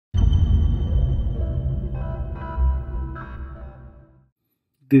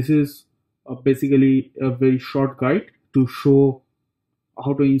This is basically a very short guide to show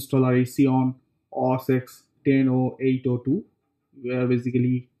how to install RAC on OS X 10.08.02. We are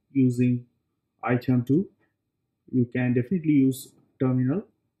basically using item2. You can definitely use terminal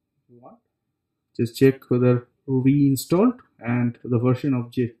if you want. Just check whether reinstalled and the version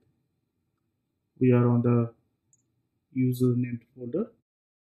of JIT. We are on the username folder.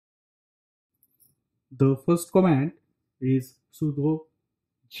 The first command is sudo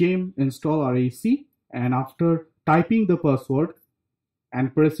gem install RAC, and after typing the password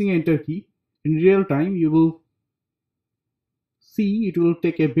and pressing enter key, in real time you will see it will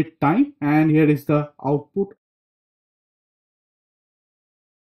take a bit time, and here is the output.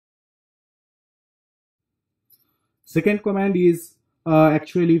 Second command is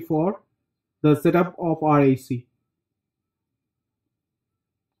actually for the setup of RAC.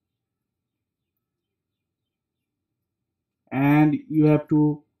 And you have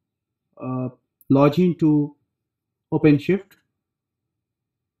to log into OpenShift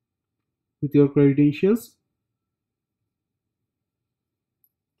with your credentials,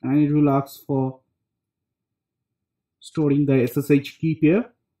 and it will ask for storing the SSH key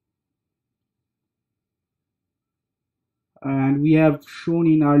pair. And we have shown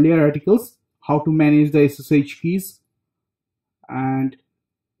in earlier articles how to manage the SSH keys, and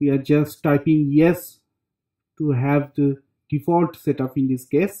we are just typing yes to have the default setup in this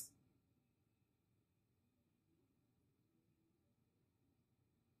case.